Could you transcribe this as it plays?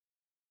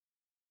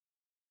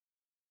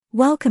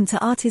Welcome to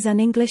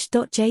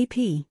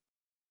artisanenglish.jp.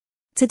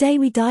 Today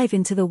we dive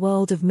into the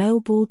world of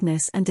male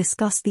baldness and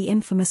discuss the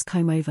infamous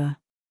comb-over.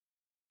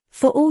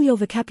 For all your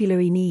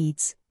vocabulary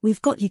needs, we've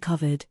got you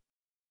covered.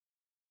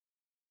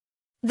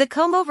 The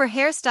comb-over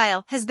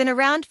hairstyle has been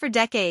around for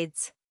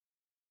decades.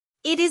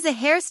 It is a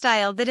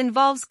hairstyle that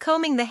involves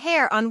combing the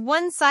hair on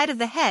one side of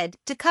the head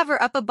to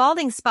cover up a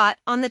balding spot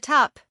on the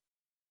top.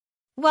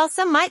 While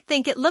some might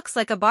think it looks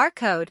like a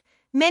barcode,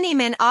 many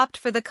men opt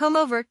for the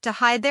comb-over to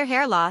hide their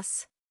hair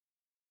loss.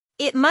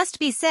 It must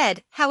be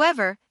said,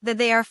 however, that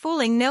they are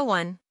fooling no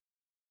one.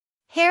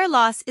 Hair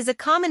loss is a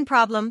common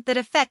problem that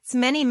affects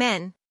many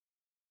men.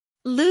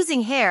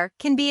 Losing hair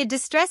can be a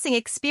distressing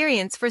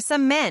experience for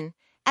some men,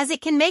 as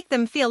it can make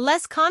them feel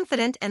less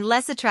confident and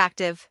less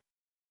attractive.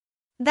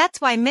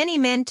 That's why many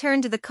men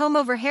turn to the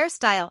comb-over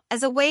hairstyle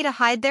as a way to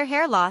hide their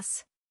hair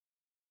loss.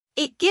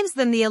 It gives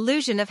them the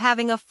illusion of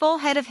having a full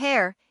head of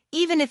hair,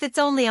 even if it's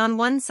only on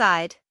one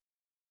side.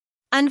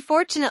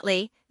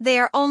 Unfortunately, they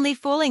are only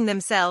fooling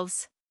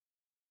themselves.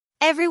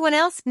 Everyone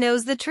else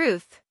knows the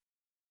truth.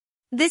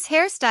 This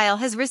hairstyle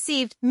has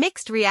received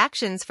mixed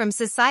reactions from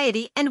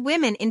society and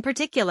women in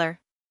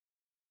particular.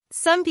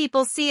 Some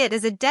people see it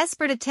as a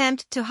desperate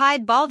attempt to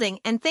hide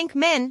balding and think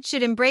men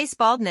should embrace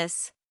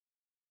baldness.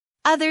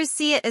 Others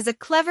see it as a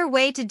clever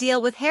way to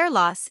deal with hair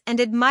loss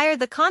and admire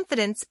the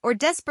confidence or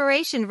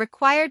desperation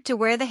required to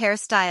wear the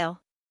hairstyle.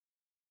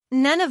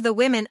 None of the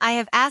women I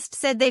have asked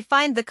said they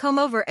find the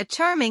comb-over a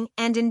charming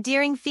and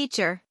endearing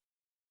feature.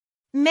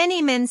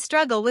 Many men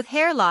struggle with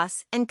hair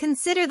loss and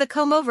consider the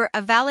comb-over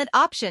a valid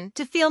option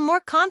to feel more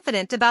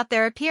confident about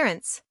their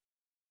appearance.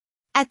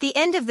 At the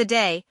end of the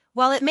day,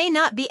 while it may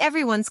not be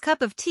everyone's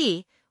cup of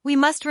tea, we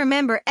must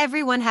remember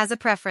everyone has a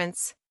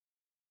preference.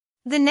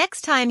 The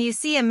next time you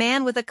see a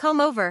man with a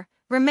comb-over,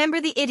 remember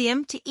the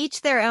idiom to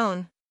each their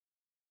own.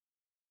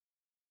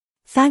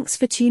 Thanks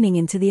for tuning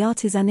into the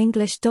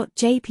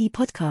artisanenglish.jp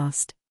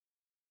podcast.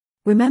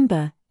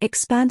 Remember,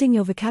 expanding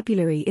your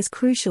vocabulary is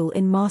crucial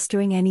in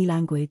mastering any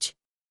language.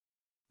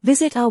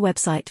 Visit our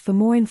website for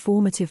more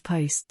informative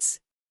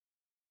posts.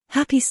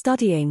 Happy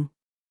studying!